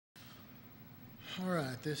All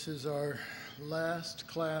right, this is our last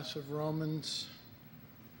class of Romans.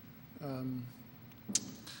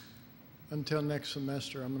 Until next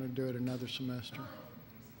semester, I'm going to do it another semester.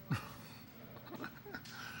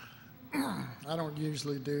 I don't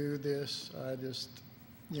usually do this. I just,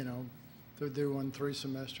 to do one 3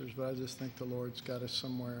 semesters, but I just think the Lord's got us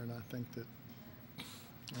somewhere, and I think that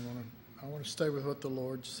I want to stay with what the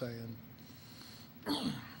Lord's saying.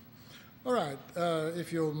 All right,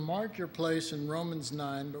 if you'll mark your place in Romans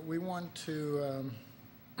 9, but we want to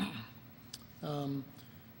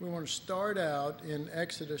start out in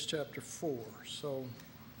Exodus chapter 4. So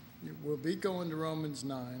we'll be going to Romans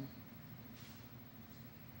 9,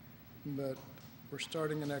 but we're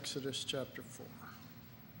starting in Exodus chapter 4.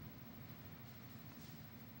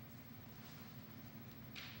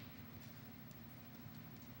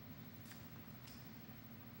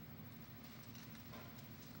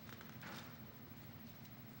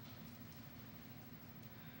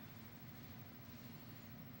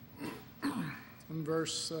 In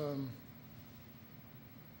verse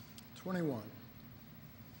 21.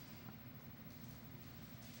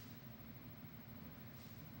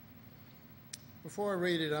 Before I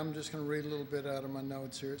read it, I'm just going to read a little bit out of my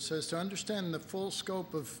notes here. It says, to understand the full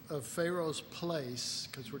scope of Pharaoh's place,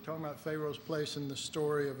 because we're talking about Pharaoh's place in the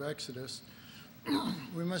story of Exodus,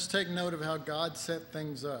 we must take note of how God set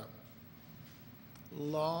things up.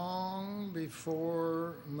 Long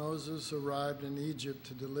before Moses arrived in Egypt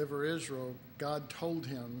to deliver Israel, God told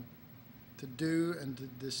him to do and to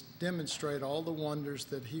demonstrate all the wonders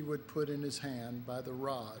that he would put in his hand by the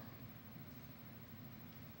rod.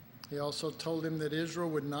 He also told him that Israel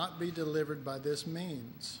would not be delivered by this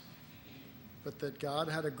means, but that God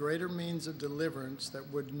had a greater means of deliverance that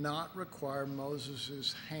would not require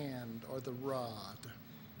Moses' hand or the rod.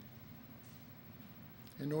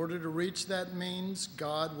 In order to reach that means,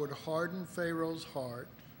 God would harden Pharaoh's heart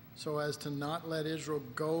so as to not let Israel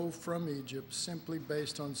go from Egypt simply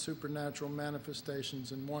based on supernatural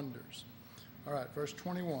manifestations and wonders. All right, verse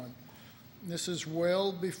 21. This is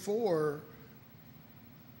well before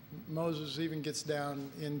Moses even gets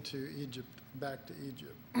down into Egypt, back to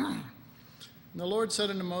Egypt. And the Lord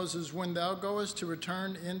said unto Moses, when thou goest to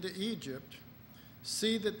return into Egypt,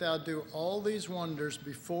 see that thou do all these wonders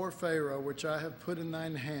before Pharaoh, which I have put in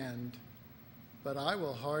thine hand, but I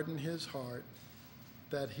will harden his heart,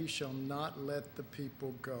 that he shall not let the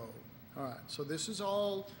people go. All right, so this is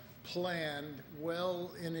all planned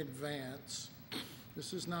well in advance.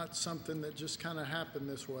 This is not something that just kind of happened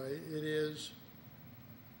this way. It is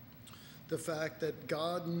the fact that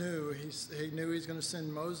God knew, he knew he's going to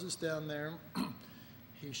send Moses down there.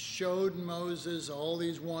 He showed Moses all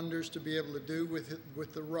these wonders to be able to do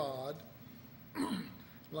with the rod. A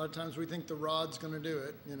lot of times we think the rod's going to do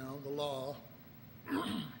it, the law.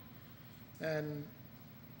 And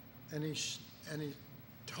he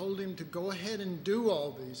told him to go ahead and do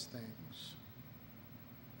all these things.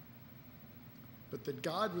 But that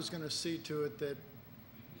God was going to see to it that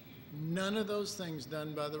none of those things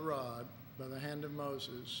done by the rod, by the hand of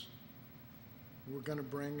Moses, were going to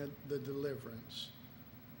bring the deliverance.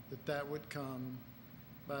 That would come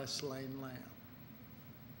by a slain lamb.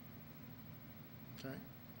 Okay?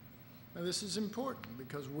 Now this is important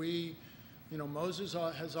because Moses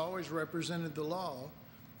has always represented the law,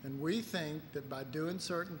 and we think that by doing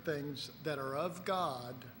certain things that are of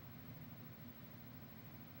God,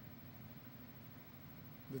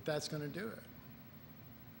 that's going to do it.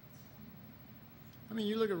 I mean,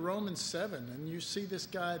 you look at Romans 7, and you see this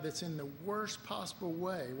guy that's in the worst possible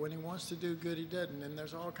way. When he wants to do good, he doesn't. And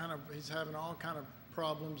he's having all kind of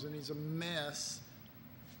problems, and he's a mess.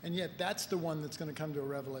 And yet, that's the one that's going to come to a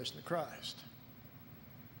revelation of Christ.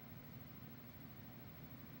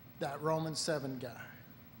 That Romans 7 guy.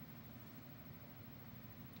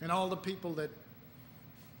 And all the people that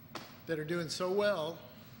are doing so well,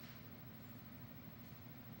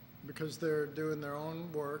 because they're doing their own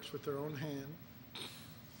works with their own hand,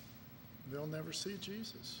 they'll never see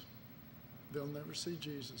Jesus. They'll never see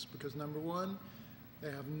Jesus because, number one, they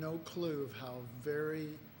have no clue of how very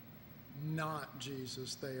not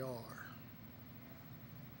Jesus they are.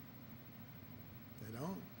 They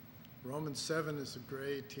don't. Romans 7 is a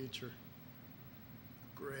great teacher.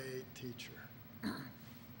 Great teacher.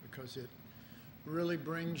 Because it really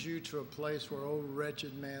brings you to a place where, oh,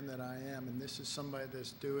 wretched man that I am, and this is somebody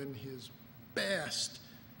that's doing his best,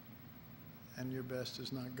 and your best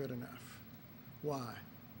is not good enough. Why?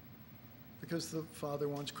 Because the Father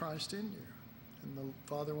wants Christ in you, and the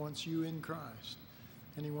Father wants you in Christ,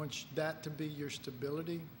 and he wants that to be your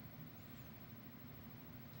stability,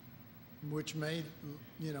 which may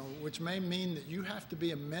mean that you have to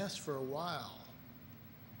be a mess for a while.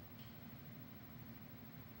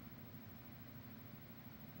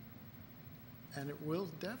 And it will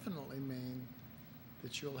definitely mean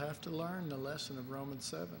that you'll have to learn the lesson of Romans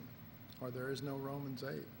 7, or there is no Romans 8.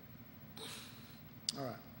 All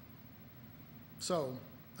right. So,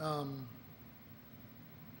 all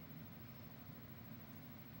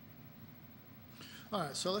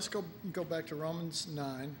right, so let's go back to Romans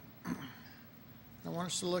 9. I want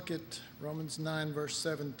us to look at Romans 9, verse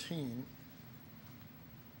 17.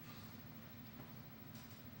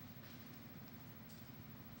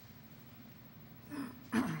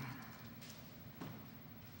 And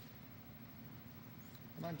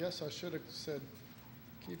I guess I should have said,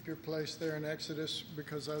 keep your place there in Exodus,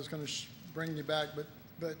 because I was going to bring you back,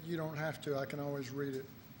 but you don't have to. I can always read it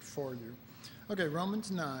for you. Okay,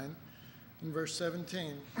 Romans 9 and verse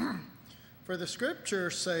 17. For the scripture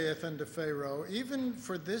saith unto Pharaoh, even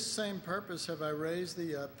for this same purpose have I raised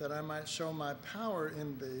thee up, that I might show my power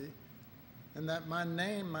in thee, and that my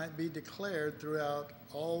name might be declared throughout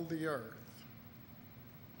all the earth.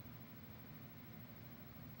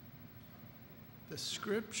 The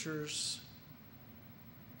scriptures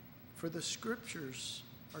are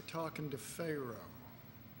talking to Pharaoh.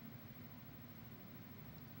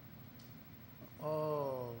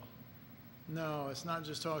 Oh, no, it's not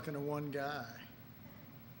just talking to one guy.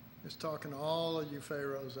 It's talking to all of you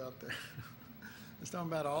Pharaohs out there. It's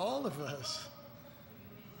talking about all of us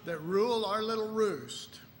that rule our little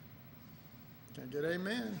roost. Can I get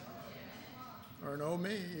amen? Or an oh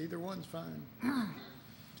me, either one's fine.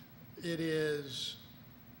 It is,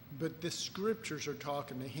 but the scriptures are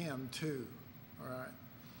talking to him too, all right?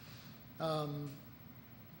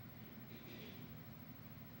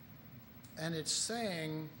 And it's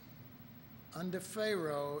saying unto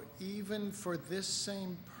Pharaoh, even for this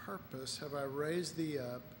same purpose have I raised thee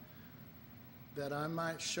up, that I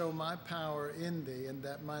might show my power in thee, and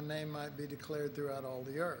that my name might be declared throughout all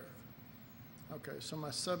the earth. Okay, so my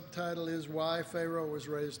subtitle is Why Pharaoh Was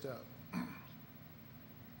Raised Up.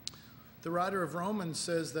 The writer of Romans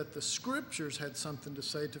says that the scriptures had something to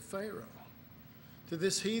say to Pharaoh. To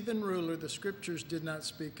this heathen ruler, the scriptures did not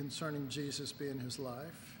speak concerning Jesus being his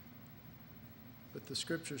life, but the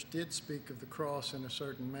scriptures did speak of the cross in a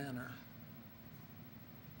certain manner.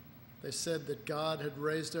 They said that God had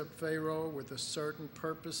raised up Pharaoh with a certain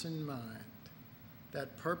purpose in mind.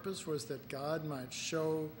 That purpose was that God might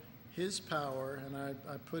show his power, and I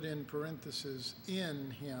put in parentheses,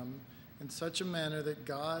 in him, in such a manner that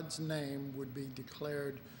God's name would be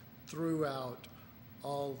declared throughout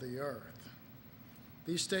all the earth.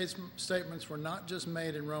 These statements were not just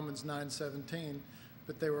made in Romans 9:17,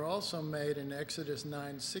 but they were also made in Exodus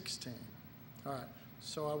 9:16. All right,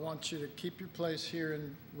 so I want you to keep your place here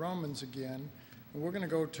in Romans again, and we're going to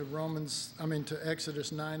go to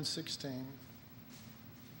Exodus 9:16,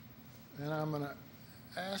 and I'm going to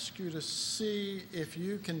ask you to see if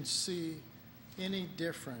you can see any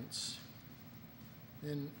difference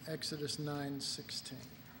in Exodus 9:16.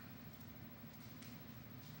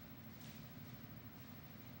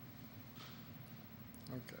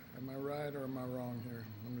 Okay, am I right or am I wrong here?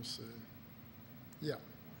 Let me see. Yeah.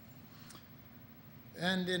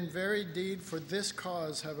 And in very deed for this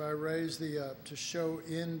cause have I raised thee up, to show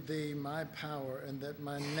in thee my power, and that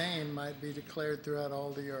my name might be declared throughout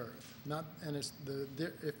all the earth.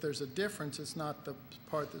 If there's a difference, it's not the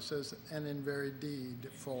part that says, and in very deed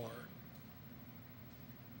for.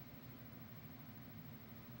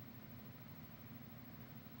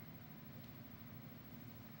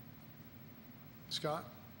 Scott?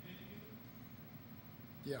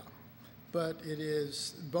 Yeah. But it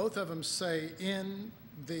is, both of them say in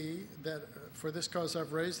thee, that for this cause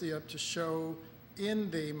I've raised thee up, to show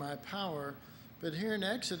in thee my power. But here in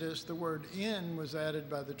Exodus, the word in was added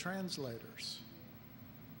by the translators.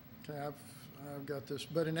 Okay, I've got this.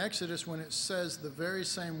 But in Exodus, when it says the very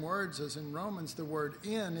same words as in Romans, the word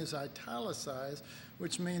in is italicized,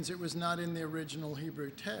 which means it was not in the original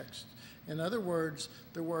Hebrew text. In other words,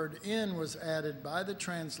 the word in was added by the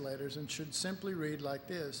translators and should simply read like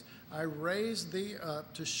this: I raised thee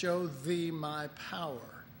up to show thee my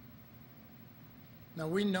power. Now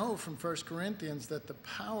we know from 1 Corinthians that the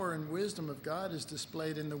power and wisdom of God is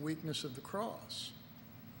displayed in the weakness of the cross.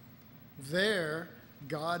 There,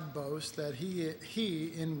 God boasts that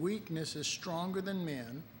he in weakness is stronger than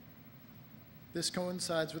men. This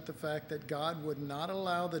coincides with the fact that God would not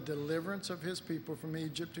allow the deliverance of his people from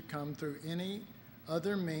Egypt to come through any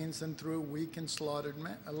other means than through a weak and slaughtered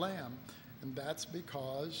lamb. And that's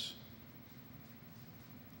because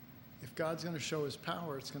if God's going to show his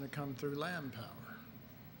power, it's going to come through lamb power.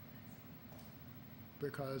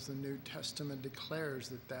 Because the New Testament declares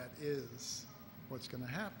that that is what's going to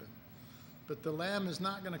happen. But the lamb is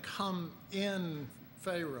not going to come in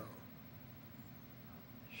Pharaoh.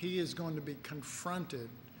 he is going to be confronted.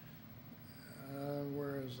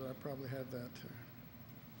 Where is, I probably have that too.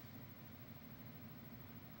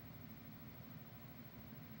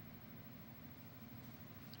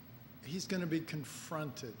 He's going to be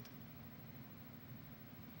confronted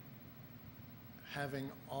having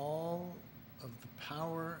all of the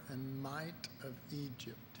power and might of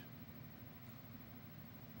Egypt.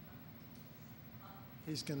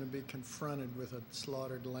 He's going to be confronted with a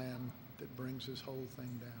slaughtered lamb that brings his whole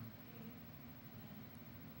thing down.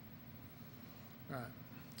 All right.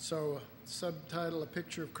 So, subtitle, A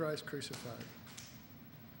Picture of Christ Crucified.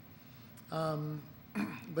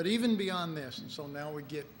 But even beyond this, and so now we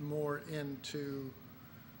get more into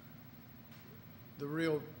the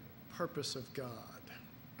real purpose of God.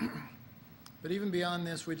 But even beyond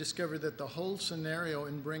this, we discover that the whole scenario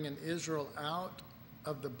in bringing Israel out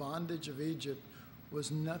of the bondage of Egypt was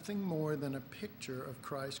nothing more than a picture of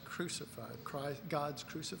Christ crucified, God's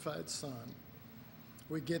crucified Son.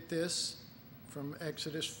 We get this from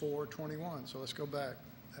Exodus 4:21. So let's go back.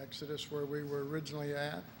 Exodus, where we were originally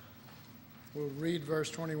at. We'll read verse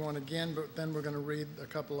 21 again, but then we're going to read a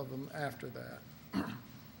couple of them after that.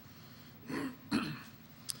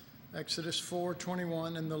 Exodus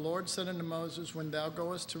 4:21, and the Lord said unto Moses, when thou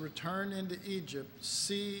goest to return into Egypt,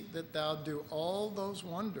 see that thou do all those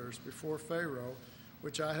wonders before Pharaoh,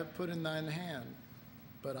 which I have put in thine hand.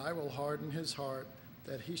 But I will harden his heart,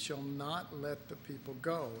 that he shall not let the people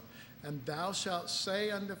go. And thou shalt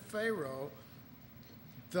say unto Pharaoh,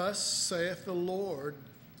 thus saith the Lord,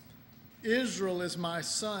 Israel is my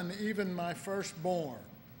son, even my firstborn.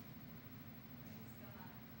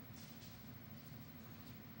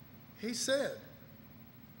 He said,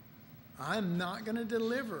 I'm not going to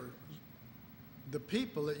deliver the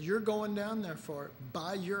people that you're going down there for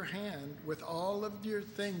by your hand with all of your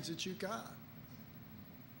things that you got.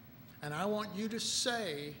 And I want you to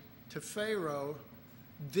say to Pharaoh,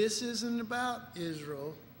 this isn't about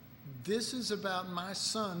Israel. This is about my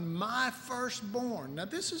son, my firstborn. Now,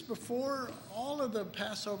 this is before all of the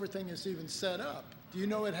Passover thing is even set up. Do you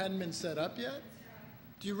know it hadn't been set up yet?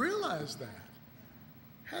 Do you realize that?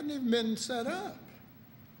 Hadn't even been set up.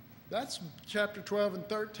 That's chapter 12 and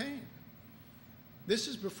 13. This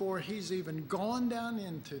is before he's even gone down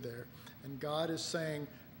into there. And God is saying,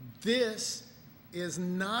 this is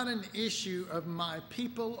not an issue of my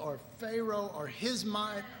people or Pharaoh or his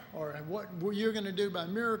might or what you're going to do by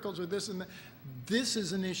miracles or this and that. This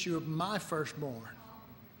is an issue of my firstborn.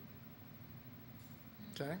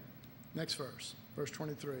 Okay? Next verse, verse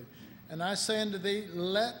 23. And I say unto thee,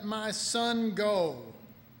 let my son go,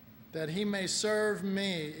 that he may serve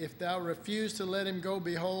me. If thou refuse to let him go,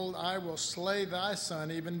 behold, I will slay thy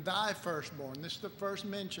son, even thy firstborn. This is the first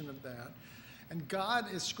mention of that. And God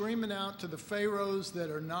is screaming out to the Pharaohs that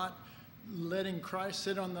are not letting Christ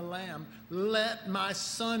sit on the lamb, let my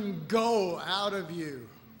son go out of you.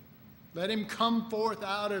 Let him come forth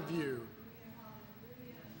out of you.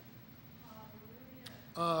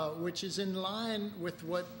 Which is in line with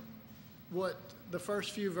what the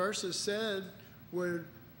first few verses said, where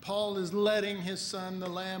Paul is letting his son, the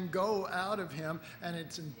lamb, go out of him, and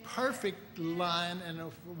it's in perfect line and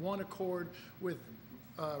of one accord with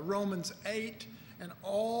Romans 8 and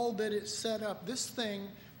all that it set up. This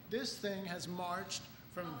thing has marched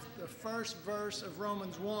from the first verse of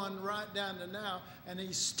Romans 1 right down to now, and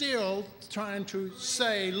he's still trying to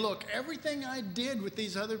say, look, everything I did with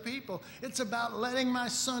these other people, it's about letting my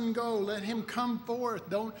son go. Let him come forth.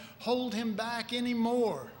 Don't hold him back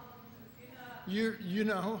anymore. You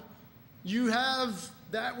know, you have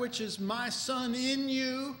that which is my son in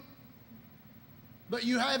you, but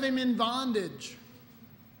you have him in bondage.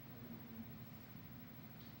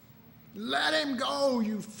 Let him go,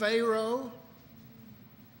 you Pharaoh.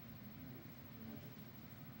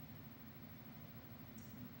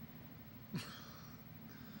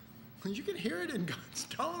 You can hear it in God's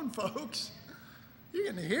tone, folks. You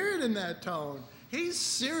can hear it in that tone. He's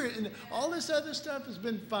serious. And all this other stuff has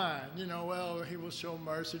been fine. You know, well, he will show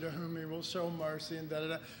mercy to whom he will show mercy and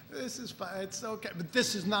da-da-da. This is fine. It's okay. But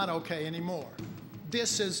this is not okay anymore.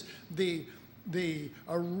 This is the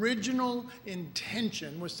original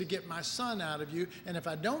intention was to get my son out of you. And if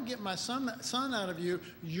I don't get my son out of you,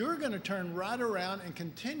 you're going to turn right around and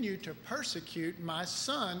continue to persecute my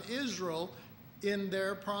son, Israel, in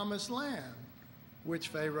their promised land, which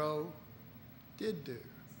Pharaoh did do.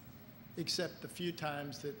 Except the few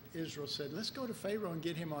times that Israel said, let's go to Pharaoh and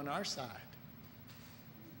get him on our side.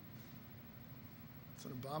 It's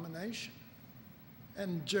an abomination.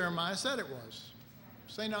 And Jeremiah said it was.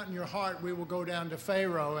 Say not in your heart, we will go down to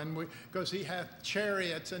Pharaoh, and because he hath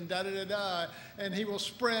chariots and da-da-da-da, and he will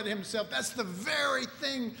spread himself. That's the very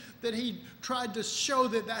thing that he tried to show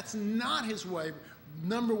that that's not his way.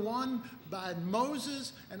 Number one, by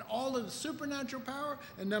Moses and all of the supernatural power,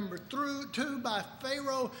 and number two, by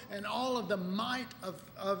Pharaoh and all of the might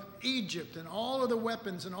of Egypt, and all of the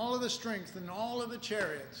weapons, and all of the strength, and all of the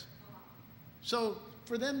chariots. So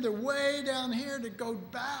for them to way down here to go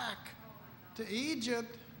back to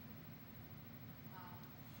Egypt,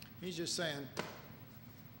 he's just saying,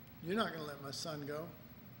 you're not going to let my son go.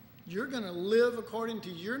 You're going to live according to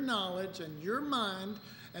your knowledge and your mind,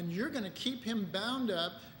 and you're going to keep him bound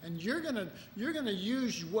up, and you're going to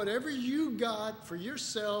use whatever you got for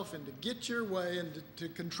yourself and to get your way and to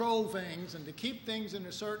control things and to keep things in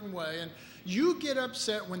a certain way. And you get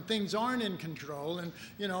upset when things aren't in control, and,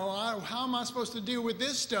 how am I supposed to deal with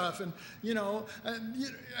this stuff? And,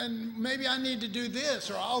 and maybe I need to do this,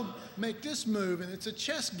 or I'll make this move. And it's a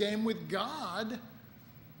chess game with God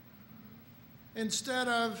instead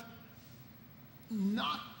of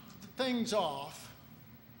knock things off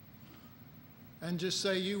and just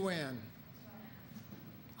say, you win.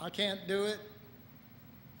 I can't do it.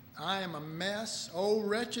 I am a mess. Oh,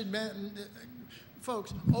 wretched man.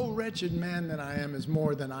 Folks, oh, wretched man that I am is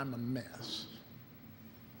more than I'm a mess.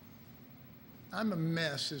 I'm a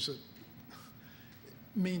mess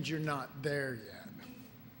means you're not there yet.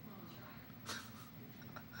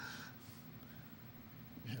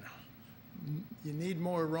 You need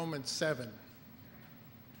more Romans 7.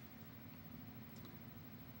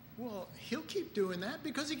 Well, he'll keep doing that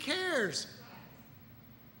because he cares.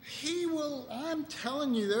 He will, I'm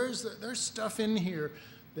telling you, there's stuff in here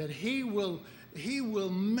that he will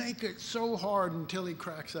make it so hard until he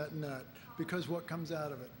cracks that nut, because what comes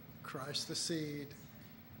out of it? Christ the seed.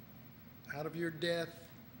 Out of your death,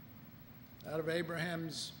 out of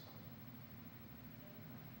Abraham's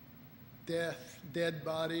death, dead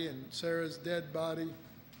body, and Sarah's dead body,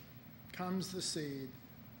 comes the seed.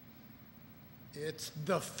 It's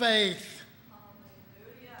the faith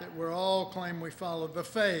that we're all claim we follow. The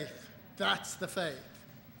faith. That's the faith.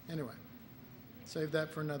 Anyway, save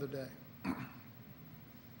that for another day.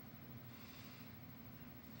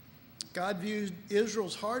 God viewed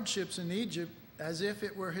Israel's hardships in Egypt as if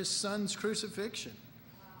it were his son's crucifixion,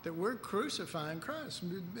 that we're crucifying Christ.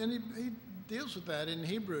 And he deals with that in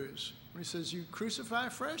Hebrews when he says, you crucify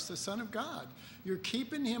afresh the Son of God. You're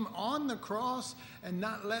keeping him on the cross and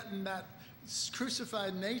not letting that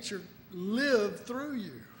crucified nature live through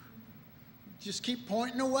you. Just keep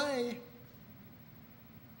pointing away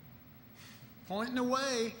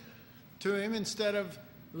to him instead of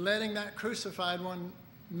letting that crucified one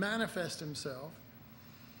manifest himself.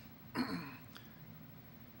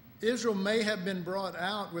 Israel may have been brought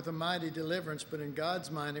out with a mighty deliverance, but in God's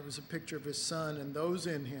mind it was a picture of his son and those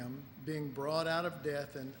in him being brought out of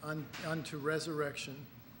death and unto resurrection.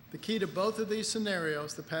 The key to both of these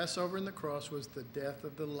scenarios, the Passover and the cross, was the death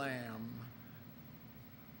of the Lamb.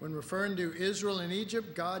 When referring to Israel in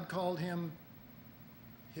Egypt, God called him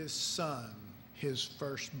his son, his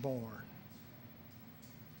firstborn.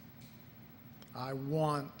 I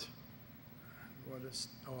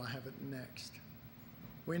have it next.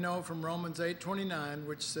 We know from Romans 8:29,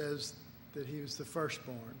 which says that he was the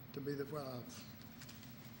firstborn, to be the,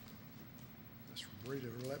 let's read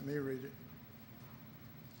it, or let me read it.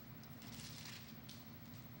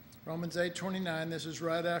 Romans 8:29, this is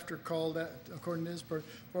right after called, according to his birth,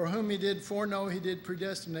 for whom he did foreknow, he did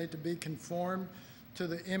predestinate to be conformed to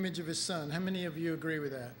the image of his son. How many of you agree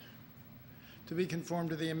with that? To be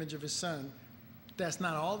conformed to the image of his son. That's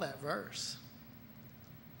not all that verse.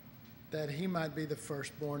 That he might be the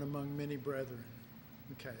firstborn among many brethren.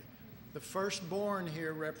 Okay. The firstborn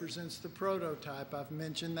here represents the prototype. I've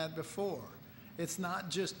mentioned that before. It's not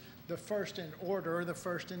just the first in order or the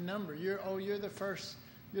first in number. You're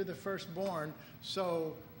the firstborn,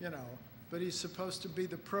 so, but he's supposed to be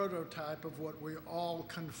the prototype of what we all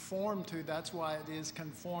conform to. That's why it is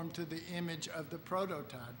conformed to the image of the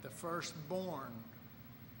prototype, the firstborn,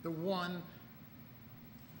 the one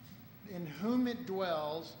in whom it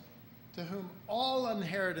dwells, to whom all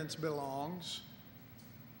inheritance belongs,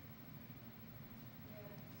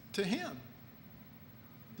 to him.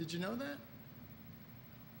 Did you know that?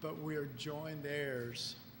 But we are joined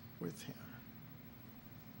heirs with him.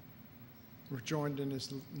 We're joined in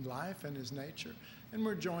his life and his nature, and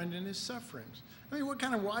we're joined in his sufferings. I mean, what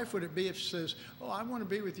kind of wife would it be if she says, I want to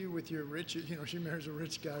be with you with your riches, she marries a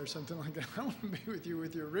rich guy or something like that. I want to be with you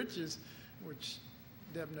with your riches, which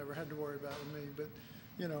Deb never had to worry about with me, but,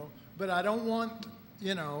 but I don't want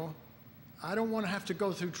to have to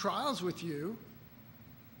go through trials with you.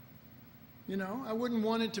 You know, I wouldn't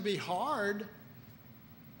want it to be hard.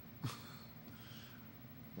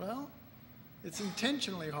 Well, it's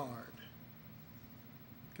intentionally hard.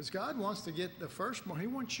 Because God wants to get the firstborn. He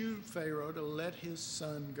wants you, Pharaoh, to let his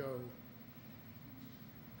son go.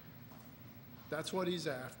 That's what he's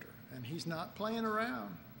after. And he's not playing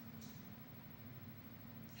around.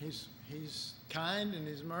 He's kind and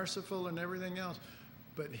he's merciful and everything else.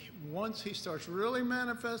 But once he starts really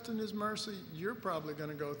manifesting his mercy, you're probably going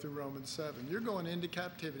to go through Romans 7. You're going into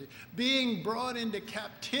captivity. Being brought into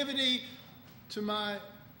captivity to my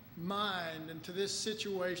mind and to this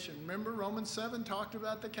situation. Remember, Romans 7 talked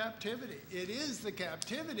about the captivity. It is the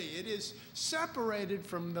captivity. It is separated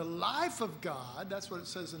from the life of God. That's what it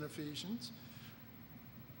says in Ephesians.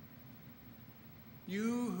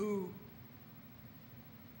 You who,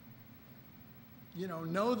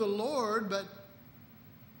 know the Lord, but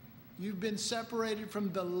you've been separated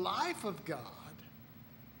from the life of God.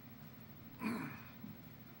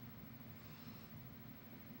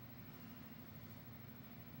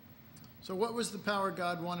 So what was the power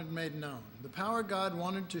God wanted made known? The power God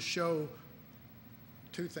wanted to show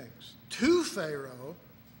two things. To Pharaoh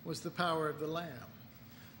was the power of the Lamb.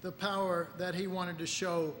 The power that he wanted to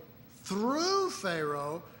show through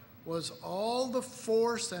Pharaoh was all the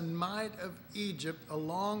force and might of Egypt,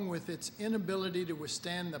 along with its inability to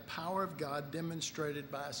withstand the power of God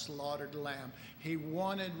demonstrated by a slaughtered lamb. He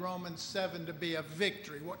wanted Romans 7 to be a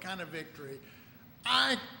victory. What kind of victory?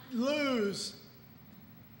 I lose.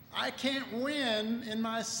 I can't win in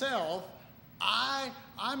myself.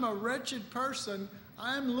 I'm a wretched person.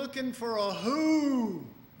 I'm looking for a who.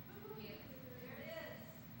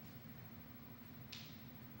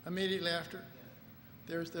 Immediately after,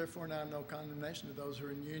 there is therefore now no condemnation to those who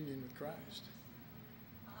are in union with Christ.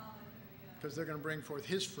 Because they're going to bring forth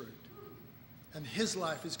his fruit. And his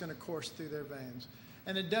life is going to course through their veins.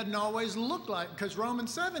 And it doesn't always look like, because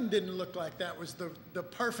Romans 7 didn't look like that was the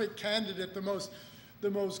perfect candidate, the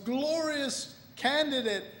most glorious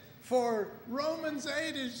candidate. For Romans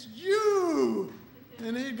 8 is you.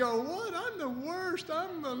 And he'd go, what? I'm the worst.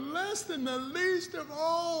 I'm the less than the least of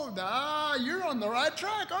all. Ah, you're on the right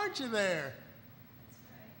track, aren't you there?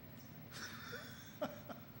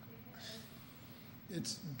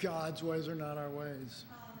 It's God's ways are not our ways.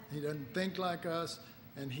 He doesn't think like us,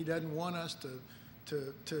 and he doesn't want us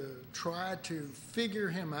to try to figure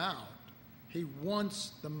him out. He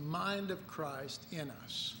wants the mind of Christ in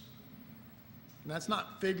us. And that's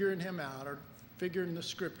not figuring him out or figuring the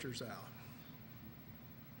scriptures out.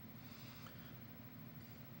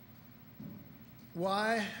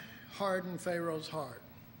 Why harden Pharaoh's heart?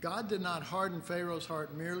 God did not harden Pharaoh's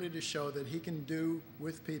heart merely to show that he can do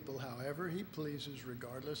with people however he pleases,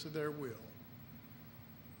 regardless of their will.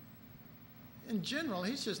 In general,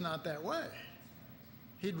 he's just not that way.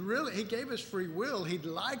 He gave us free will. He'd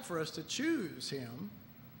like for us to choose him.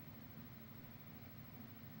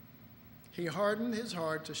 He hardened his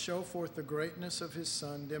heart to show forth the greatness of his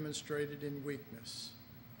Son demonstrated in weakness.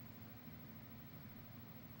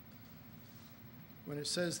 When it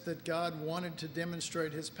says that God wanted to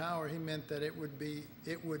demonstrate his power, he meant that it would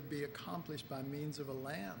be accomplished by means of a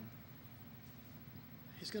lamb.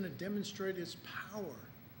 He's going to demonstrate his power.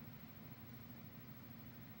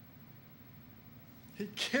 He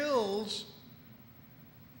kills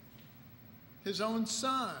his own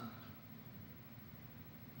son.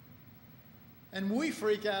 And we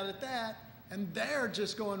freak out at that, and they're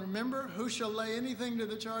just going, remember, who shall lay anything to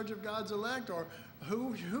the charge of God's elect? Or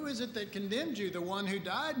who is it that condemned you? The one who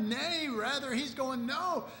died? Nay, rather, he's going,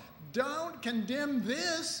 no, don't condemn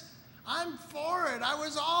this. I'm for it. I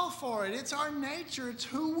was all for it. It's our nature. It's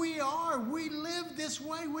who we are. We live this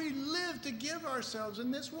way. We live to give ourselves in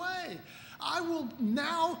this way. I will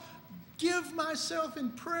now give myself in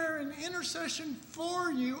prayer and intercession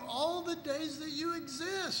for you all the days that you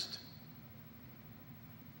exist.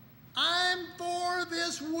 I'm for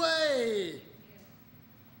this way.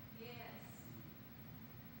 Yes.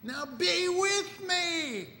 Now be with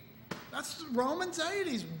me. That's Romans 8.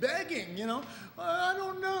 He's begging, I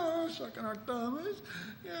don't know, sucking our thumbs.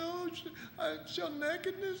 Shall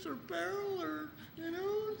nakedness or peril or,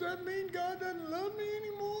 does that mean God doesn't love me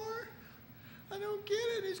anymore? I don't get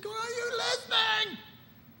it. He's going, are you listening?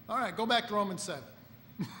 All right, go back to Romans 7.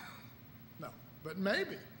 No, but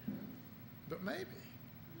maybe.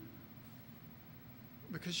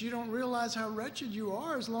 Because you don't realize how wretched you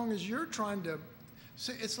are as long as you're trying to.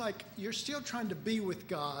 See, it's like you're still trying to be with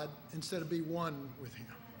God instead of be one with him.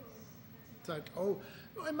 It's like, oh,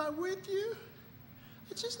 am I with you?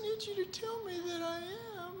 I just need you to tell me that I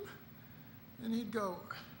am. And he'd go,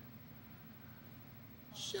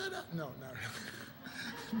 shut up. No, not really.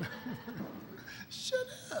 Shut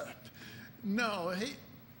up. No,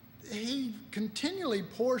 he continually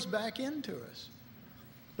pours back into us.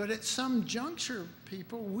 But at some juncture,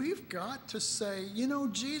 people, we've got to say, you know,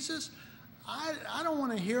 Jesus, I don't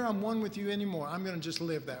want to hear I'm one with you anymore. I'm going to just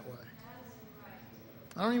live that way.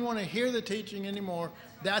 I don't even want to hear the teaching anymore.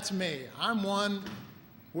 That's me. I'm one.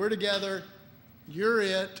 We're together. You're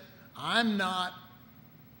it. I'm not.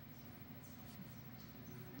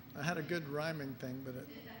 I had a good rhyming thing, but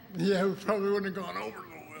we probably wouldn't have gone over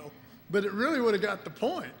so well. But it really would have got the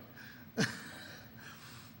point.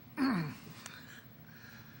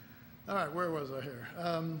 All right, where was I here?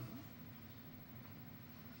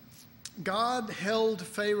 God held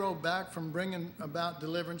Pharaoh back from bringing about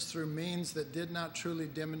deliverance through means that did not truly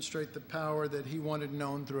demonstrate the power that he wanted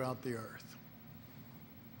known throughout the earth.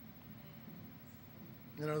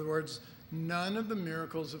 In other words, none of the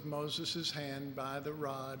miracles of Moses' hand by the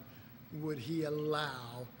rod would he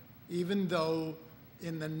allow, even though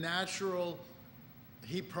in the natural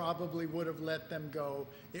he probably would have let them go.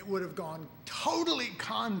 It would have gone totally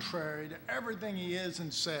contrary to everything he is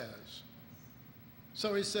and says.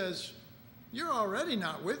 So he says, you're already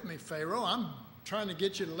not with me, Pharaoh. I'm trying to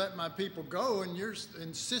get you to let my people go, and you're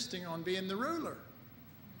insisting on being the ruler.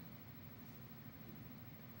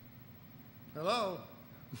 Hello?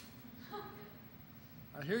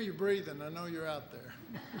 I hear you breathing. I know you're out there.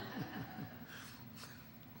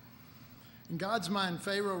 In God's mind,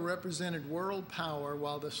 Pharaoh represented world power,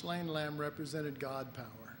 while the slain lamb represented God power.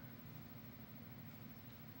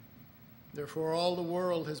 Therefore, all the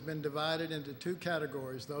world has been divided into two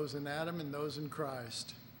categories, those in Adam and those in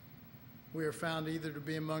Christ. We are found either to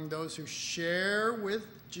be among those who share with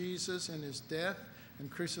Jesus in his death and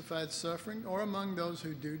crucified suffering, or among those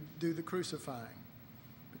who do the crucifying,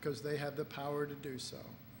 because they have the power to do so.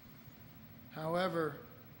 However,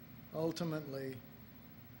 ultimately,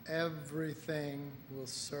 everything will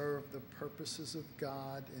serve the purposes of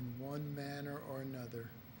God in one manner or another.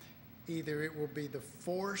 Either it will be the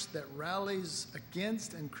force that rallies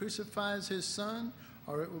against and crucifies his son,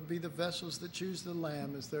 or it will be the vessels that choose the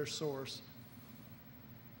Lamb as their source.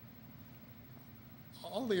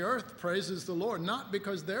 All the earth praises the Lord, not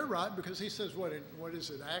because they're right, because he says, what is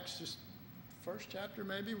it, Acts, just first chapter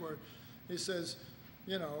maybe, where he says,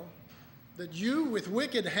 you know, that you with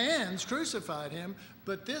wicked hands crucified him,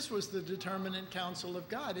 but this was the determinate counsel of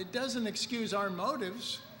God. It doesn't excuse our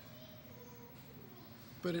motives,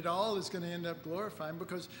 but it all is going to end up glorifying,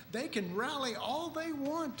 because they can rally all they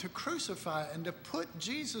want to crucify and to put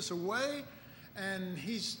Jesus away, and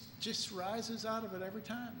he just rises out of it every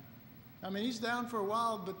time. I mean, he's down for a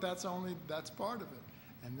while, but that's part of it.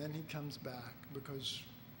 And then he comes back, because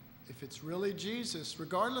if it's really Jesus,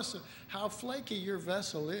 regardless of how flaky your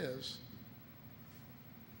vessel is,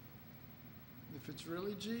 if it's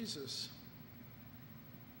really Jesus,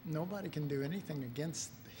 nobody can do anything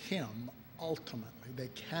against him. Ultimately, they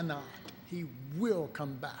cannot. He will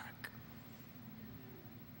come back.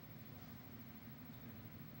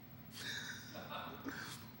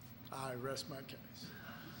 I rest my case.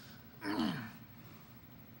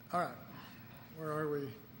 All right, where are we?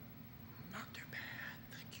 Not too bad,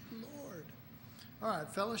 thank you, Lord. All right,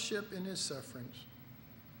 fellowship in his sufferings.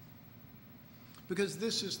 Because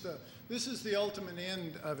this is the ultimate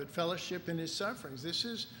end of it, fellowship in his sufferings.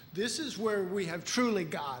 This is where we have truly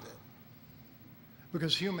got it.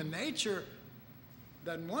 Because human nature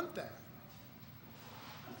doesn't want that.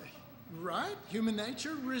 Right? Human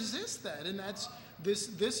nature resists that. And this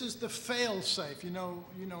is the fail-safe. You know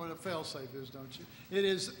what a fail-safe is, don't you? It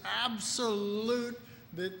is absolute,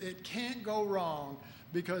 that it can't go wrong.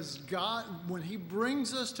 Because God, when he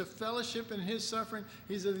brings us to fellowship in his suffering,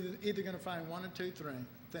 he's either going to find one or two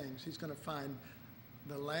things. He's going to find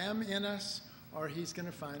the Lamb in us, or he's going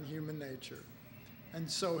to find human nature. And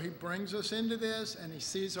so he brings us into this, and he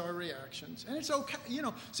sees our reactions. And it's okay. You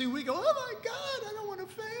know, see, we go, oh my God, I don't want to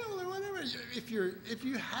fail, or whatever. If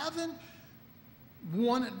you haven't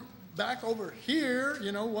wanted back over here,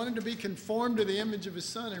 you know, wanted to be conformed to the image of his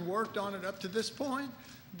son and worked on it up to this point,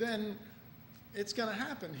 then it's going to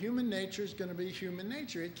happen. Human nature is going to be human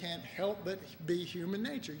nature. It can't help but be human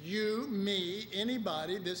nature. You, me,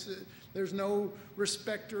 anybody, there's no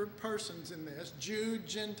respecter of persons in this. Jew,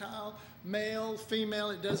 Gentile, male,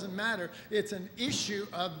 female, it doesn't matter. It's an issue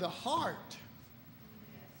of the heart.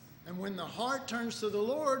 And when the heart turns to the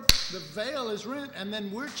Lord, the veil is rent, and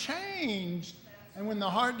then we're changed. And when the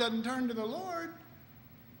heart doesn't turn to the Lord,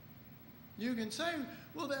 you can say,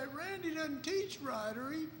 well, that Randy doesn't teach right,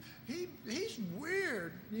 or he's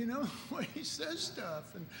weird, you know, the way he says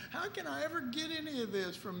stuff. And how can I ever get any of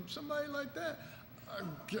this from somebody like that?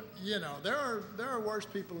 You know, there are worse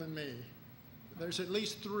people than me. There's at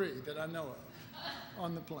least 3 that I know of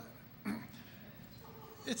on the planet.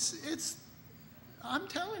 I'm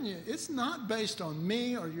telling you, it's not based on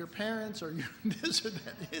me or your parents or your this or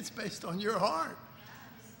that. It's based on your heart.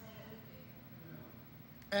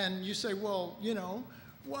 And you say, well, you know,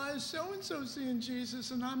 why is so-and-so seeing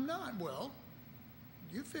Jesus and I'm not? Well,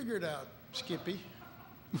 you figure it out, Skippy.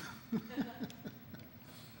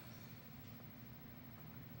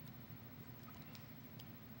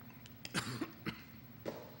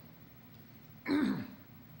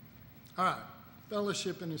 All right,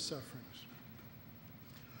 fellowship in his sufferings.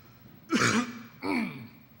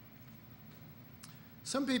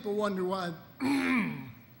 Some people wonder why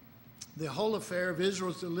the whole affair of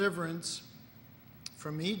Israel's deliverance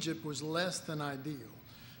from Egypt was less than ideal.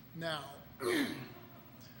 Now,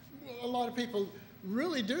 a lot of people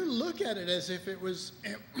really do look at it as if it was,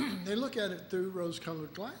 they look at it through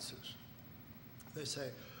rose-colored glasses. They say,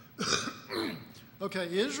 okay,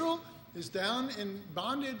 Israel is down in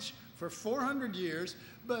bondage for 400 years,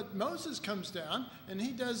 but Moses comes down and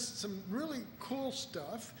he does some really cool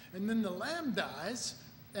stuff, and then the lamb dies,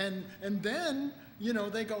 and then, you know,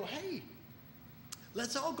 they go, hey,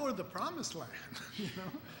 let's all go to the promised land, you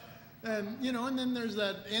know? And, you know, and then there's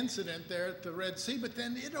that incident there at the Red Sea, but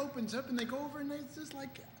then it opens up and they go over and it's just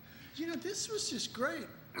like, you know, this was just great.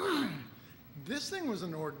 This thing was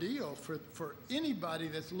an ordeal for anybody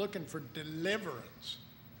that's looking for deliverance.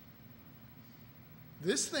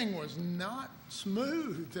 This thing was not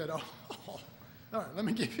smooth at all. All right, let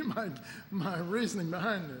me give you my reasoning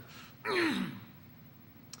behind it.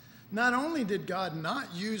 Not only did God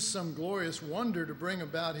not use some glorious wonder to bring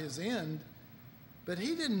about his end, but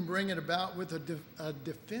he didn't bring it about with a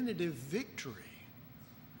definitive victory.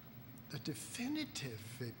 A definitive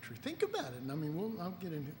victory. Think about it. I mean, I'll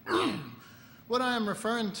get into it. What I am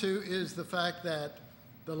referring to is the fact that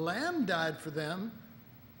the lamb died for them,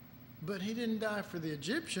 but he didn't die for the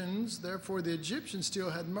Egyptians. Therefore, the Egyptians still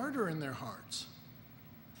had murder in their hearts.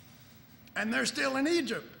 And they're still in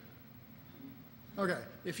Egypt. Okay,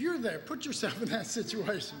 if you're there, put yourself in that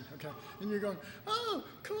situation, okay? And you're going, oh,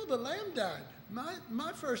 cool, the lamb died.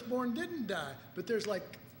 My firstborn didn't die. But there's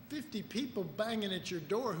like 50 people banging at your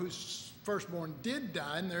door whose firstborn did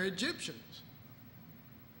die, and they're Egyptians.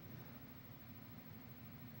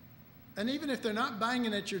 And even if they're not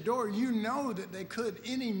banging at your door, you know that they could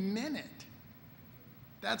any minute.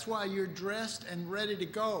 That's why you're dressed and ready to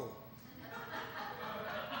go.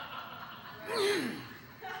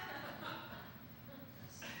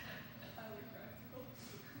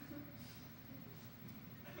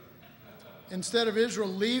 Instead of Israel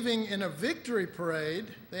leaving in a victory parade,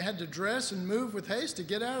 they had to dress and move with haste to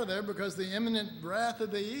get out of there because the imminent wrath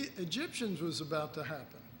of the Egyptians was about to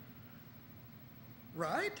happen.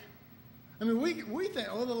 Right? I mean, we think,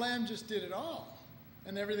 oh, the lamb just did it all,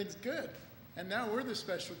 and everything's good. And now we're the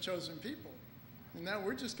special chosen people. And now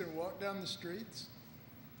we're just going to walk down the streets,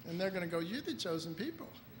 and they're going to go, you're the chosen people.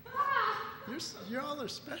 You all are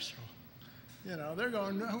special. You know, they're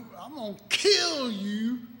going, no, I'm going to kill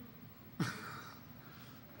you.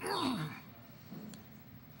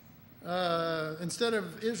 Instead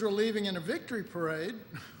of Israel leaving in a victory parade,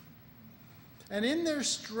 and in their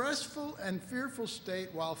stressful and fearful state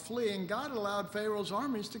while fleeing, God allowed Pharaoh's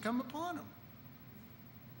armies to come upon them.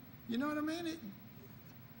 You know what I mean?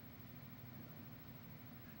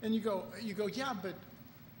 And you go, yeah, but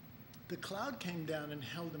the cloud came down and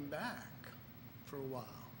held them back for a while.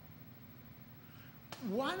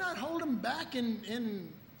 Why not hold them back in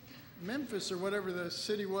Memphis or whatever the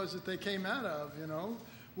city was that they came out of, you know?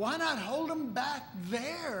 Why not hold them back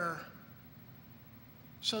there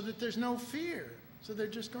so that there's no fear? So they're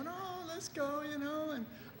just going, oh, let's go, you know, and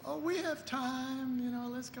oh, we have time, you know,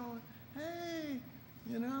 let's go. Hey,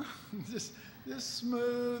 you know, just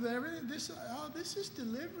smooth, everything. This is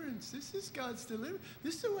deliverance. This is God's deliverance.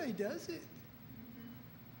 This is the way he does it.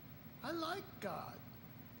 I like God.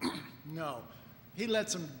 No. He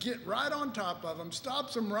lets them get right on top of them,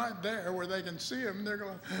 stops them right there where they can see him, and they're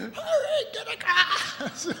going, hurry, get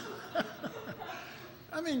across.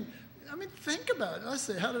 I mean, think about it. Let's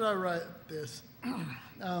see, how did I write this?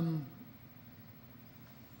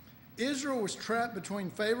 Israel was trapped between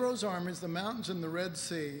Pharaoh's armies, the mountains, and the Red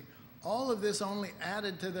Sea. All of this only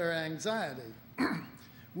added to their anxiety.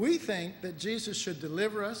 We think that Jesus should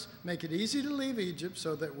deliver us, make it easy to leave Egypt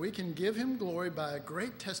so that we can give him glory by a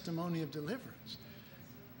great testimony of deliverance.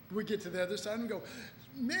 We get to the other side and go,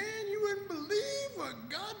 man, you wouldn't believe what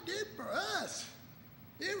God did for us.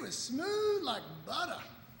 It was smooth like butter.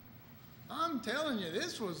 I'm telling you,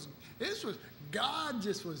 this was God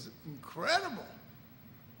just was incredible.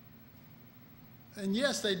 And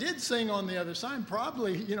yes, they did sing on the other side.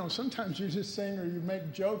 Probably, sometimes you just sing or you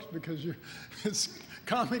make jokes because it's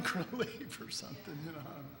comic relief or something,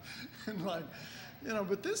 And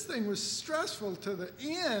but this thing was stressful to the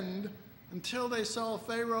end until they saw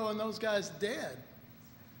Pharaoh and those guys dead.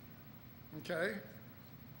 Okay?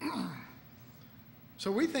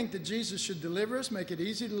 So we think that Jesus should deliver us, make it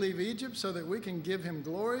easy to leave Egypt so that we can give him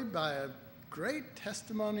glory by a great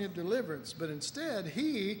testimony of deliverance. But instead,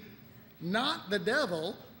 he, not the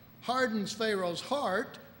devil, hardens Pharaoh's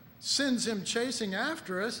heart, sends him chasing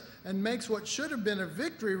after us, and makes what should have been a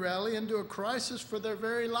victory rally into a crisis for their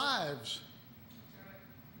very lives.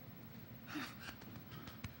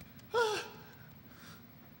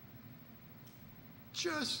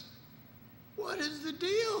 Just, what is the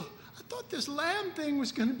deal? I thought this lamb thing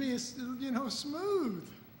was going to be, smooth.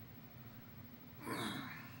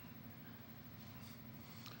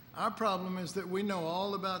 Our problem is that we know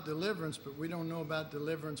all about deliverance, but we don't know about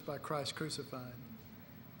deliverance by Christ crucified.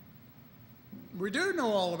 We do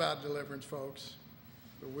know all about deliverance, folks,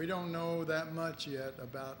 but we don't know that much yet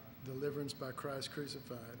about deliverance by Christ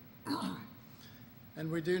crucified. And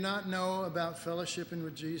we do not know about fellowshipping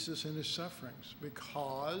with Jesus in his sufferings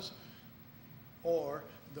because, or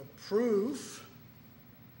the proof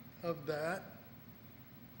of that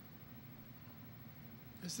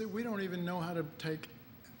is that we don't even know how to take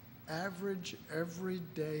average,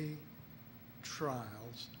 everyday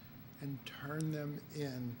trials and turn them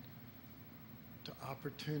in to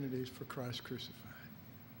opportunities for Christ crucified.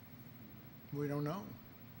 We don't know.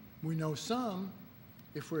 We know some.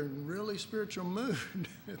 If we're in really spiritual mood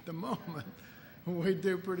at the moment, we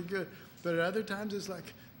do pretty good. But at other times, it's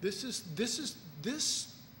like, this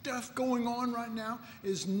stuff going on right now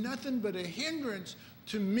is nothing but a hindrance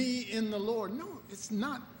to me in the Lord. No, it's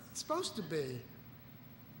not supposed to be.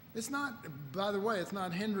 It's not, by the way, it's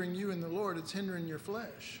not hindering you in the Lord, it's hindering your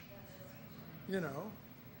flesh.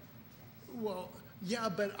 Well, yeah,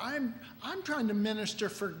 but I'm trying to minister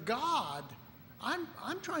for God.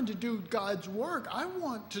 I'm trying to do God's work. I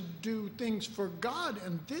want to do things for God,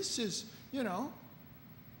 and this is, I've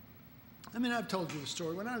told you the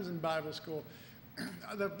story. When I was in Bible school,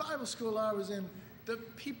 the Bible school I was in, the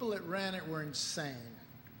people that ran it were insane.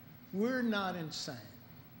 We're not insane.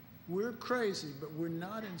 We're crazy, but we're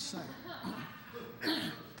not insane.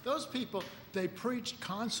 Those people, they preached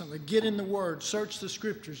constantly, get in the Word, search the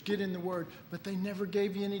Scriptures, get in the Word, but they never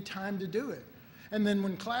gave you any time to do it. And then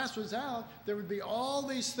when class was out, there would be all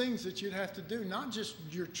these things that you'd have to do, not just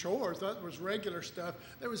your chores. That was regular stuff.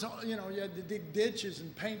 There was, you had to dig ditches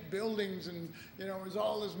and paint buildings, and, it was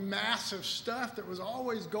all this massive stuff that was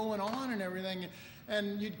always going on and everything.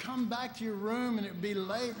 And you'd come back to your room and it'd be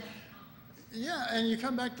late. Yeah, and you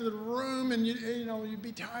come back to the room and you'd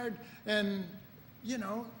be tired, and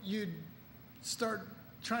you'd start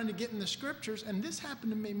trying to get in the Scriptures. And this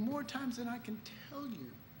happened to me more times than I can tell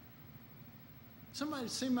you. Somebody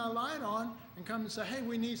would see my light on and come and say, hey,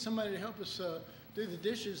 we need somebody to help us do the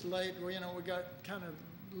dishes late. We got kind of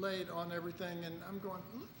late on everything. And I'm going,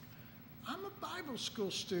 look, I'm a Bible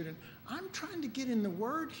school student. I'm trying to get in the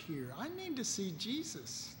Word here. I need to see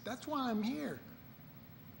Jesus. That's why I'm here.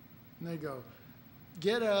 And they go,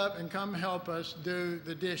 get up and come help us do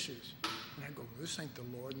the dishes. And I go, this ain't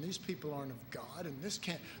the Lord, and these people aren't of God, and this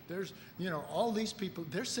can't, there's, all these people,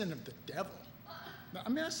 they're sin of the devil.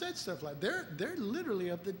 I said stuff like, they're literally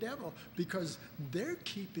of the devil because they're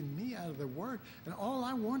keeping me out of the Word, and all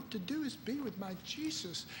I want to do is be with my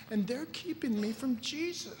Jesus, and they're keeping me from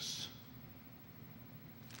Jesus.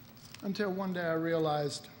 Until one day I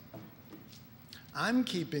realized, I'm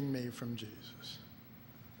keeping me from Jesus.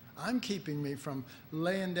 I'm keeping me from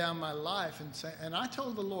laying down my life and I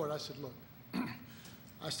told the Lord, I said, look,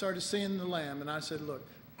 I started seeing the Lamb, and I said, look,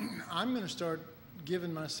 I'm going to start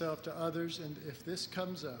giving myself to others, and if this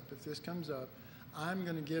comes up, I'm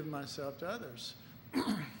going to give myself to others.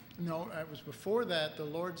 No, it was before that the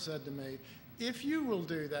Lord said to me, if you will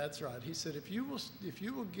do, that's right. He said, if you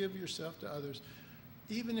will give yourself to others,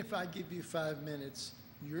 even if I give you 5 minutes,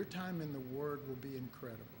 your time in the Word will be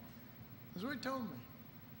incredible. That's what he told me.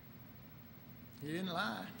 He didn't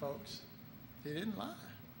lie, folks. He didn't lie.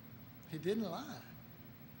 He didn't lie.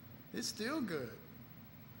 It's still good.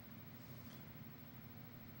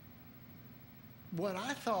 What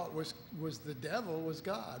I thought was the devil was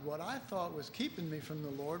God. What I thought was keeping me from the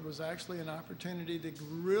Lord was actually an opportunity to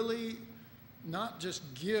really not just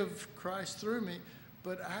give Christ through me,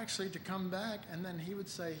 but actually to come back, and then he would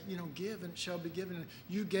say, give and it shall be given.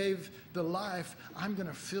 You gave the life. I'm going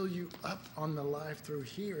to fill you up on the life through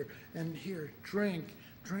here and here. Drink.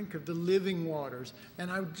 drink of the living waters.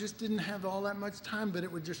 And I just didn't have all that much time, but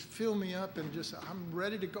it would just fill me up and just, I'm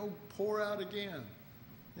ready to go pour out again,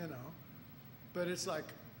 you know. But it's like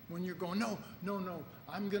when you're going, no,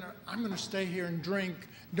 I'm gonna stay here and drink.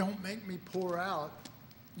 Don't make me pour out.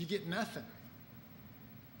 You get nothing.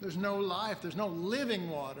 There's no life. There's no living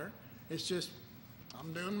water. It's just,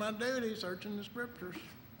 I'm doing my duty, searching the scriptures.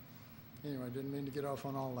 Anyway, I didn't mean to get off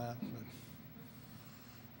on all that.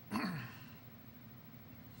 But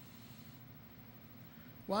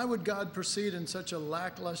why would God proceed in such a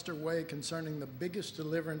lackluster way concerning the biggest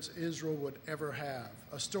deliverance Israel would ever have?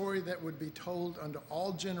 A story that would be told unto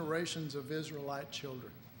all generations of Israelite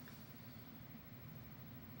children.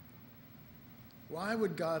 Why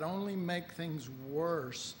would God only make things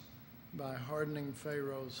worse by hardening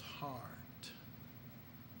Pharaoh's heart?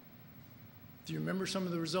 Do you remember some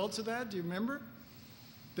of the results of that? Do you remember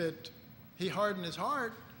that he hardened his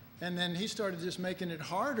heart, and then he started just making it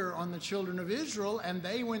harder on the children of Israel, and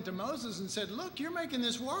they went to Moses and said, look, you're making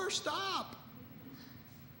this worse, stop.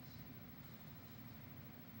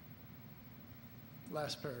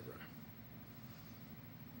 Last paragraph.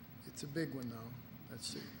 It's a big one, though. Let's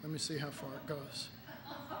see. Let me see how far it goes.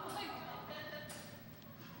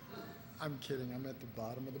 I'm kidding. I'm at the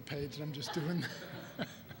bottom of the page, and I'm just doing that.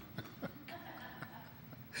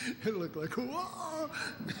 It looked like, whoa!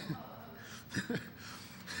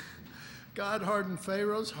 God hardened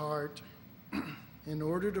Pharaoh's heart in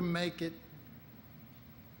order to make it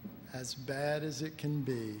as bad as it can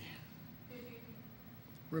be.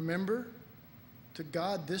 Remember, to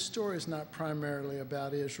God, this story is not primarily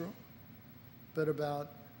about Israel, but about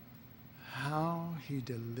how he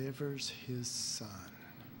delivers his son.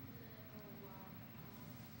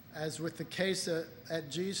 As with the case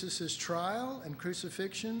at Jesus' trial and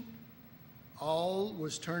crucifixion, all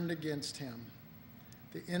was turned against him.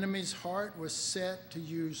 The enemy's heart was set to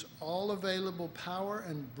use all available power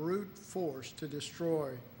and brute force to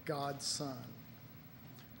destroy God's Son.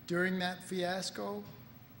 During that fiasco,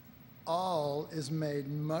 all is made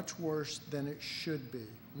much worse than it should be,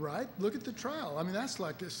 right? Look at the trial. I mean, that's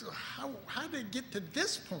like this. How did it get to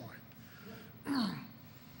this point?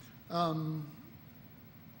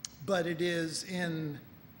 But it is in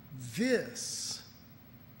this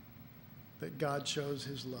that God shows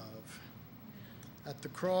his love. At the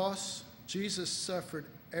cross, Jesus suffered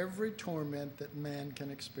every torment that man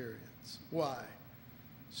can experience. Why?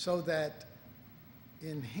 So that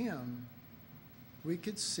in him we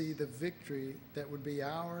could see the victory that would be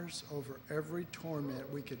ours over every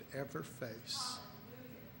torment we could ever face.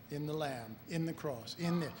 In the Lamb, in the cross,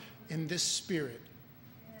 in this Spirit.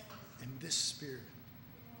 In this Spirit.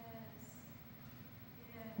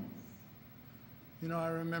 You know, I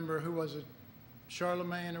remember, who was it,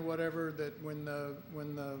 Charlemagne or whatever, that when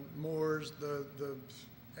the Moors, the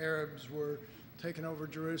Arabs were taking over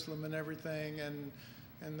Jerusalem and everything, and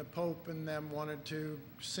the Pope and them wanted to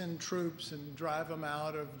send troops and drive them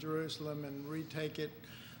out of Jerusalem and retake it.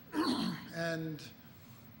 And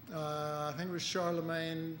I think it was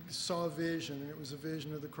Charlemagne saw a vision, and it was a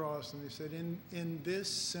vision of the cross, and he said, in this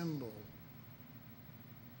symbol,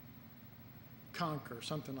 conquer,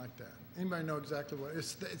 something like that. Anybody know exactly what?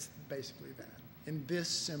 It's basically that. In this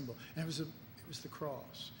symbol. And it was the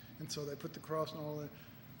cross. And so they put the cross and all that.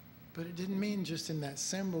 But it didn't mean just in that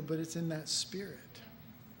symbol, but it's in that spirit.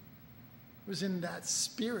 It was in that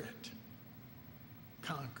spirit.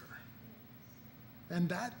 Conquer. And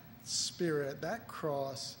that spirit, that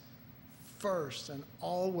cross, first and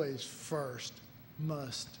always first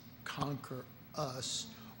must conquer us,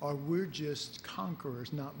 or we're just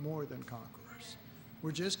conquerors, not more than conquerors.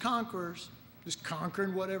 We're just conquerors, just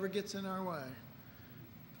conquering whatever gets in our way.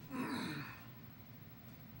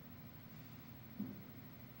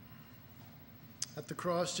 At the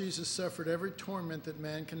cross, Jesus suffered every torment that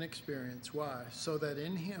man can experience. Why? So that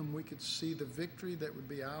in him we could see the victory that would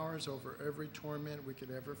be ours over every torment we could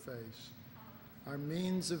ever face. Our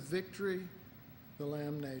means of victory, the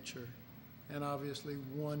Lamb nature, and obviously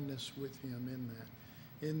oneness with him in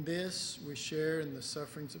that. In this, we share in the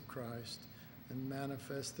sufferings of Christ and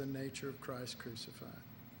manifest the nature of Christ crucified.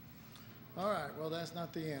 All right, well, that's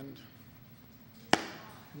not the end.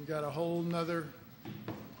 We've got a whole nother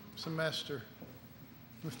semester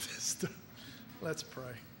with this stuff. Let's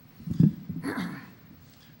pray.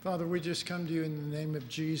 Father, we just come to you in the name of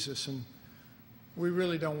Jesus, and We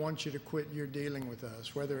really don't want you to quit your dealing with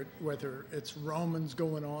us. Whether it's Romans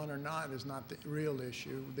going on or not is not the real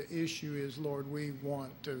issue. The issue is, Lord, we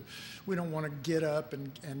don't want to get up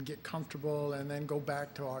and get comfortable and then go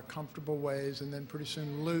back to our comfortable ways and then pretty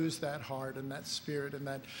soon lose that heart and that spirit and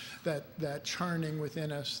that churning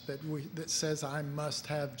within us that says, I must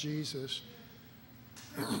have Jesus.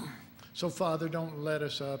 So, Father, don't let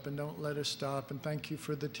us up and don't let us stop. And thank you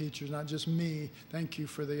for the teachers, not just me. Thank you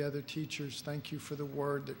for the other teachers. Thank you for the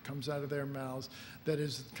word that comes out of their mouths that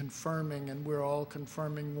is confirming, and we're all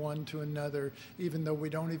confirming one to another, even though we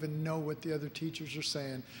don't even know what the other teachers are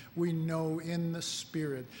saying. We know in the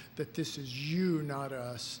Spirit that this is you, not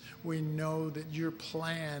us. We know that your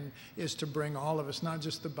plan is to bring all of us, not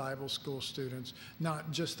just the Bible school students,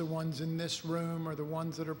 not just the ones in this room or the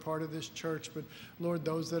ones that are part of this church, but, Lord,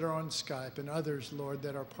 those that are on Skype and others, Lord,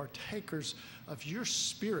 that are partakers of your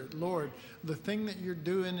Spirit. Lord, the thing that you're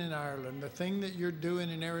doing in Ireland, the thing that you're doing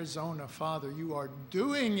in Arizona, Father, you are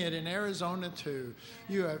doing it in Arizona too.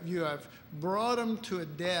 You have brought them to a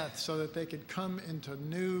death so that they could come into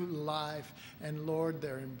new life, and Lord,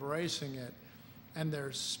 they're embracing it. And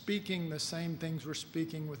they're speaking the same things we're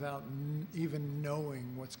speaking without even knowing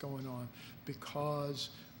what's going on, because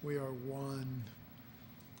we are one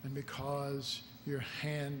and because your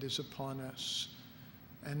hand is upon us,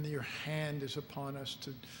 and your hand is upon us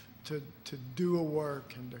to do a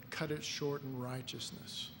work and to cut it short in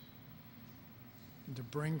righteousness, and to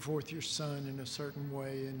bring forth your Son in a certain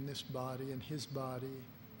way in this body and his body,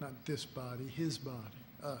 not this body, his body,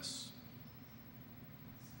 us.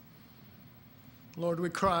 Lord, we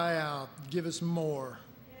cry out, give us more.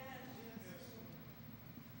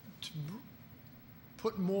 To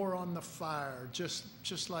put more on the fire,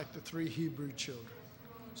 just like the 3 Hebrew children.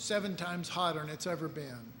 7 times hotter than it's ever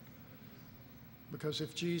been. Because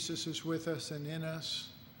if Jesus is with us and in us,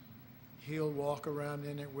 he'll walk around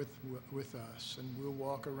in it with us, and we'll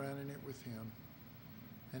walk around in it with him.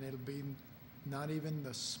 And it'll be not even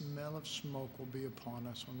the smell of smoke will be upon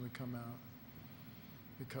us when we come out.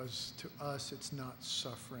 Because to us, it's not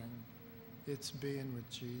suffering. It's being with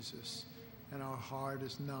Jesus. And our heart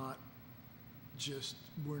is not just,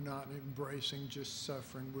 we're not embracing just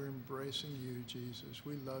suffering. We're embracing you, Jesus.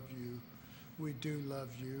 We love you. We do love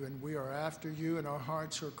you, and we are after you, and our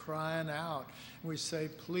hearts are crying out. We say,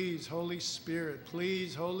 please, Holy Spirit,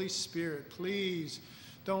 please, Holy Spirit, please,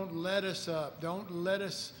 don't let us up. Don't let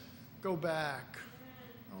us go back.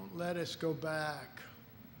 Don't let us go back.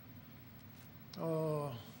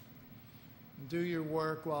 Oh, do your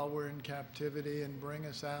work while we're in captivity and bring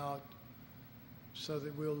us out so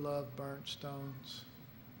that we'll love burnt stones.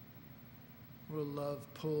 We'll love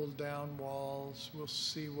pulled down walls. We'll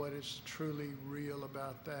see what is truly real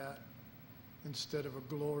about that, instead of a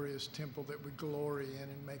glorious temple that we glory in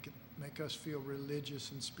and make us feel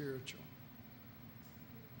religious and spiritual.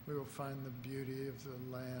 We will find the beauty of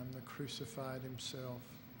the Lamb, the crucified himself.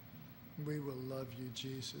 We will love you,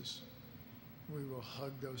 Jesus. We will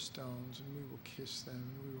hug those stones and we will kiss them.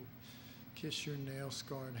 We will kiss your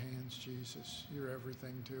nail-scarred hands, Jesus. You're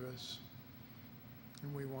everything to us.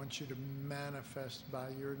 And we want you to manifest by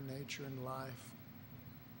your nature and life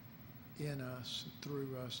in us, through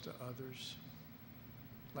us to others.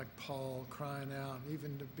 Like Paul crying out,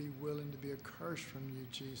 even to be willing to be accursed from you,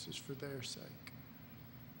 Jesus, for their sake.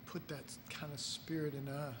 Put that kind of spirit in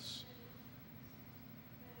us.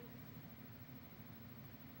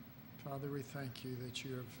 Father, we thank you that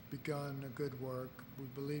you have begun a good work. We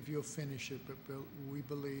believe you'll finish it, but we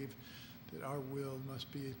believe that our will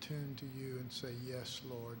must be attuned to you and say, yes,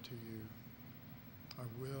 Lord, to you. Our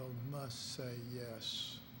will must say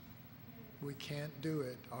yes. We can't do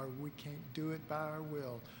it. We can't do it by our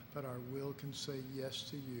will, but our will can say yes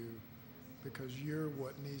to you, because you're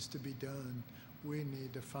what needs to be done. We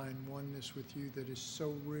need to find oneness with you that is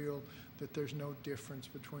so real that there's no difference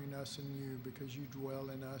between us and you, because you dwell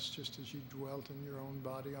in us just as you dwelt in your own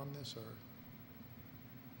body on this earth.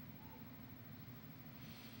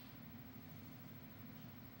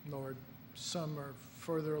 Lord, some are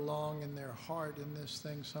further along in their heart in this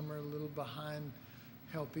thing. Some are a little behind.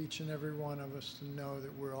 Help each and every one of us to know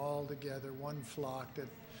that we're all together, one flock,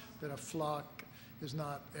 that a flock is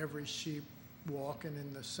not every sheep walking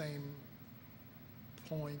in the same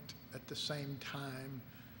point at the same time,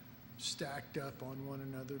 stacked up on one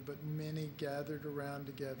another, but many gathered around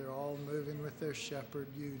together, all moving with their shepherd,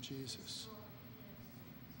 you, Jesus.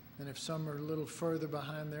 And if some are a little further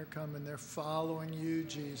behind, they're coming, they're following you,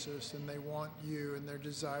 Jesus, and they want you and their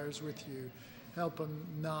desires with you. Help them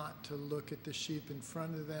not to look at the sheep in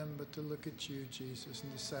front of them, but to look at you, Jesus,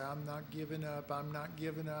 and to say, I'm not giving up. I'm not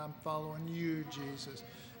giving up. I'm following you, Jesus.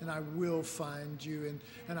 And I will find you,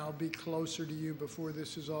 and I'll be closer to you before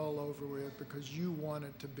this is all over with, because you want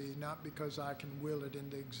it to be, not because I can will it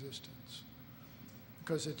into existence,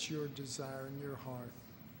 because it's your desire in your heart.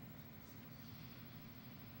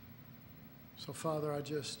 So, Father, I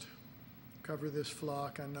just cover this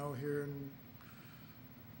flock. I know here in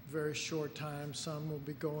very short time, some will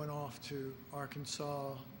be going off to Arkansas.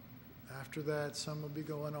 After that, some will be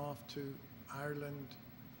going off to Ireland.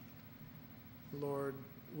 Lord,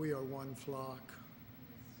 we are one flock.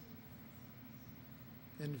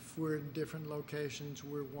 And if we're in different locations,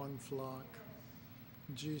 we're one flock.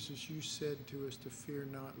 Jesus, you said to us to fear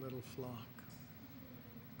not, little flock,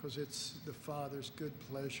 because it's the Father's good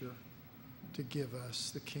pleasure to give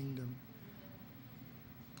us the kingdom.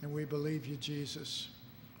 And we believe you, Jesus.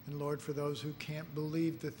 And Lord, for those who can't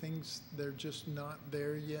believe the things, they're just not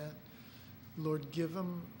there yet, Lord, give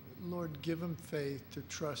them faith to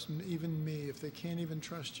trust, even me, if they can't even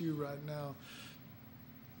trust you right now,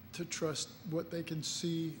 to trust what they can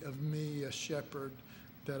see of me, a shepherd,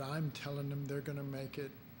 that I'm telling them they're going to make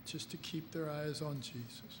it, just to keep their eyes on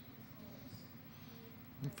Jesus.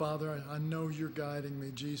 And Father, I know you're guiding me,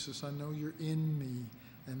 Jesus. I know you're in me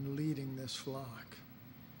and leading this flock.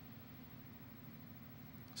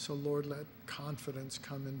 So, Lord, let confidence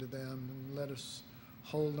come into them, and let us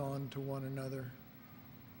hold on to one another.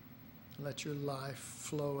 Let your life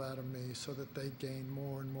flow out of me so that they gain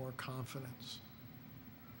more and more confidence.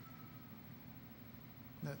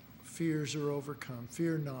 That fears are overcome.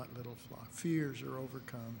 Fear not, little flock. Fears are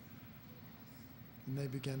overcome. And they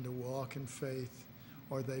begin to walk in faith,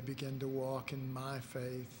 or they begin to walk in my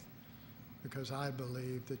faith, because I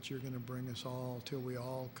believe that you're going to bring us all till we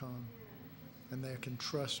all come. And they can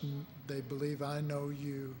trust me. They believe I know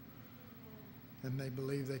you, and they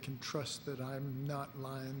believe they can trust that I'm not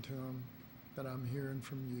lying to them, that I'm hearing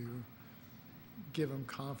from you. Give them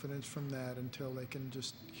confidence from that until they can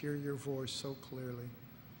just hear your voice so clearly,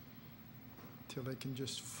 till they can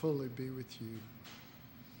just fully be with you.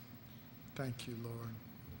 Thank you, Lord.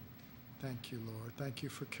 Thank you, Lord. Thank you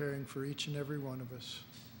for caring for each and every one of us.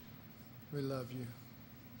 We love you.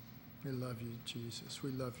 We love you, Jesus.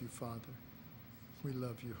 We love you, Father. We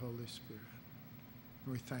love you, Holy Spirit.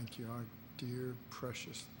 We thank you, our dear,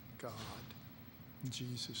 precious God. In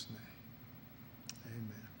Jesus' name,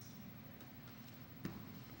 amen.